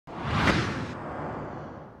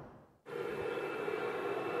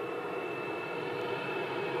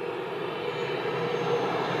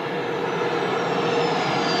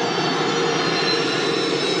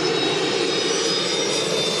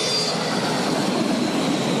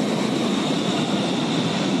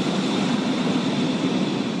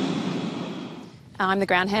I'm the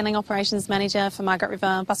ground handling operations manager for Margaret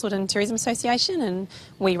River Busselton Tourism Association, and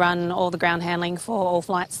we run all the ground handling for all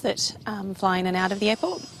flights that fly in and out of the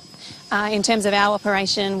airport. In terms of our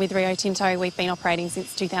operation with Rio Tinto, we've been operating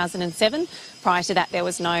since 2007. Prior to that, there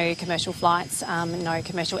was no commercial flights, no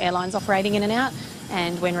commercial airlines operating in and out.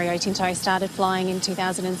 And when Rio Tinto started flying in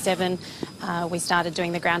 2007, we started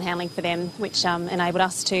doing the ground handling for them, which enabled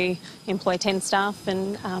us to employ 10 staff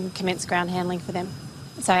and commence ground handling for them.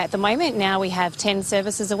 So at the moment now we have 10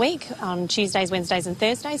 services a week on Tuesdays, Wednesdays and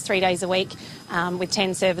Thursdays, 3 days a week, with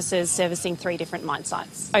 10 services servicing 3 different mine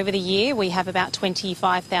sites. Over the year we have about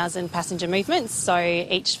 25,000 passenger movements, so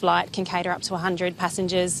each flight can cater up to 100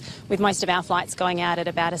 passengers, with most of our flights going out at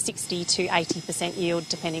about a 60 to 80% yield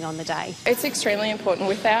depending on the day. It's extremely important.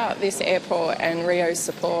 Without this airport and Rio's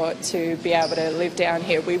support to be able to live down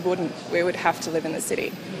here, we would have to live in the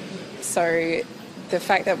city. So the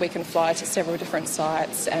fact that we can fly to several different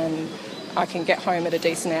sites and I can get home at a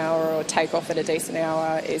decent hour or take off at a decent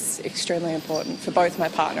hour is extremely important for both my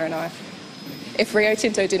partner and I. If Rio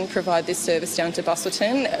Tinto didn't provide this service down to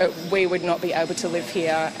Busselton, we would not be able to live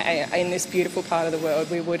here in this beautiful part of the world.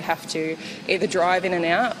 We would have to either drive in and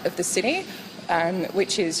out of the city,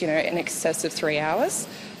 which is, in excess of 3 hours,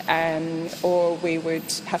 or we would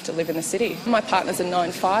have to live in the city. My partner's a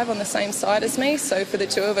 9-5 on the same side as me, so for the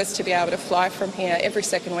two of us to be able to fly from here every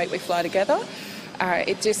second week we fly together,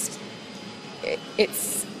 it's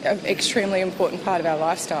an extremely important part of our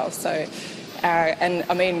lifestyle. So,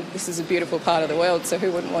 this is a beautiful part of the world, so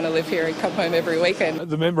who wouldn't want to live here and come home every weekend?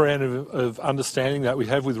 The memorandum of understanding that we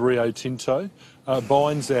have with Rio Tinto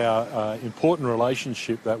binds our important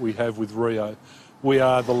relationship that we have with Rio. We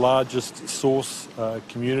are the largest source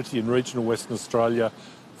community in regional Western Australia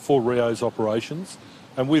for Rio's operations,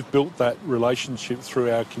 and we've built that relationship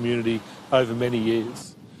through our community over many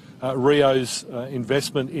years. Rio's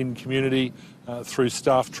investment in community through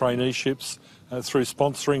staff traineeships, through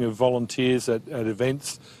sponsoring of volunteers at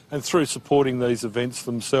events, and through supporting these events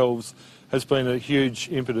themselves has been a huge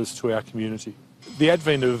impetus to our community. The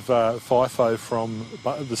advent of FIFO from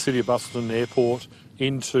the City of Busselton Airport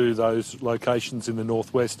into those locations in the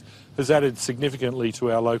northwest has added significantly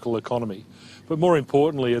to our local economy. But more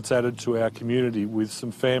importantly, it's added to our community with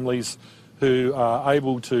some families who are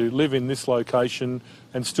able to live in this location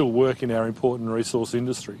and still work in our important resource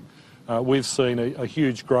industry. We've seen a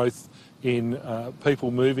huge growth in people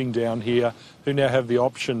moving down here who now have the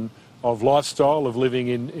option of lifestyle of living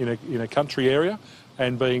in a country area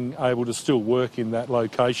and being able to still work in that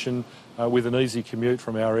location with an easy commute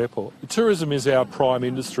from our airport. Tourism is our prime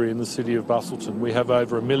industry in the city of Busselton. We have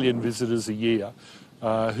over 1 million visitors a year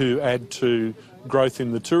who add to growth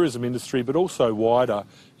in the tourism industry, but also wider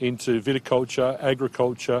into viticulture,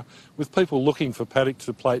 agriculture, with people looking for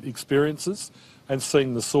paddock-to-plate experiences and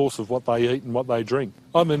seeing the source of what they eat and what they drink.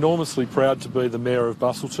 I'm enormously proud to be the Mayor of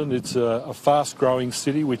Busselton. It's a fast-growing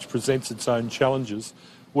city which presents its own challenges.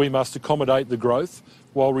 We must accommodate the growth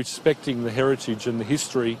while respecting the heritage and the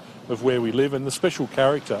history of where we live and the special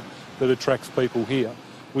character that attracts people here.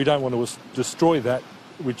 We don't want to destroy that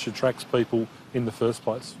which attracts people in the first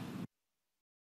place.